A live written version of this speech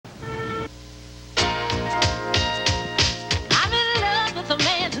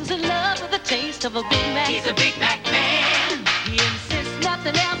taste of a Big Mac. He's a Big Mac man. He insists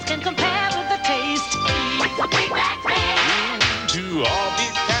nothing else can compare with the taste. He's a Big Mac man. 2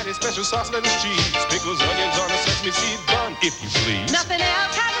 all-beef patties, special sauce, lettuce, cheese, pickles, onions on a sesame seed bun, if you please. Nothing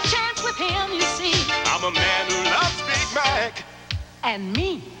else has a chance with him, you see. I'm a man who loves Big Mac. And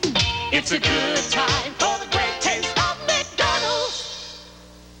me. It's a good time for the great taste of McDonald's.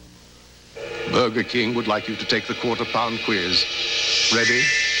 Burger King would like you to take the quarter-pound quiz. Ready?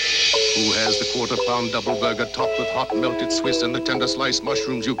 Who has the quarter-pound double burger topped with hot melted Swiss and the tender sliced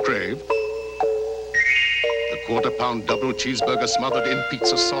mushrooms you crave? The quarter-pound double cheeseburger smothered in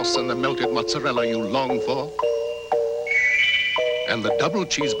pizza sauce and the melted mozzarella you long for? And the double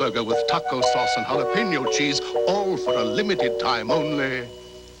cheeseburger with taco sauce and jalapeno cheese, all for a limited time only.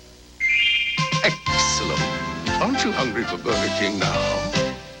 Excellent. Aren't you hungry for Burger King now?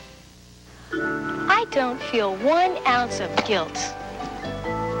 I don't feel 1 ounce of guilt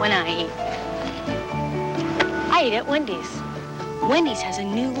when I eat. I eat at Wendy's. Wendy's has a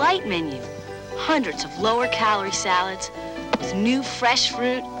new light menu. Hundreds of lower-calorie salads with new fresh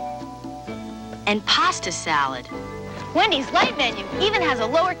fruit and pasta salad. Wendy's light menu even has a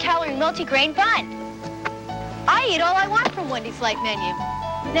lower-calorie multi-grain bun. I eat all I want from Wendy's light menu.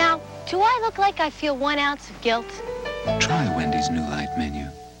 Now, do I look like I feel 1 ounce of guilt? Try Wendy's new light menu.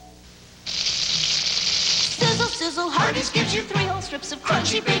 Sizzle, sizzle, Hardee's gives you 3 whole strips of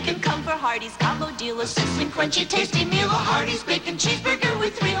crunchy bacon. Come for Hardee's combo deal, a sizzling, crunchy, tasty meal. A Hardee's bacon cheeseburger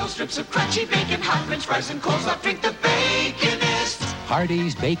with 3 whole strips of crunchy bacon, hot French fries, and coleslaw. Drink the Baconist.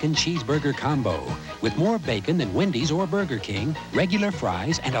 Hardee's Bacon Cheeseburger Combo. With more bacon than Wendy's or Burger King, regular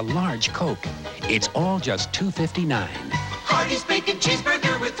fries, and a large Coke. It's all just $2.59. Hardee's bacon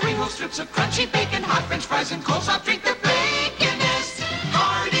cheeseburger with 3 whole strips of crunchy bacon, hot French fries, and coleslaw. Drink the Baconist.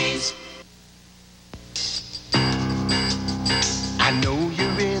 Hardee's. I know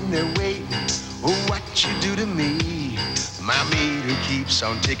you're in there waiting. Oh, what you do to me. My meter keeps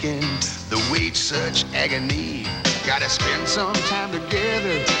on ticking. The wait's such agony. Gotta spend some time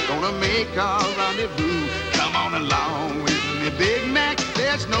together. Gonna make our rendezvous. Come on along with me, Big Mac.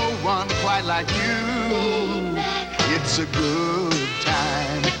 There's no one quite like you. It's a good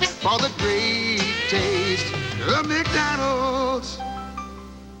time for the great taste of McDonald's.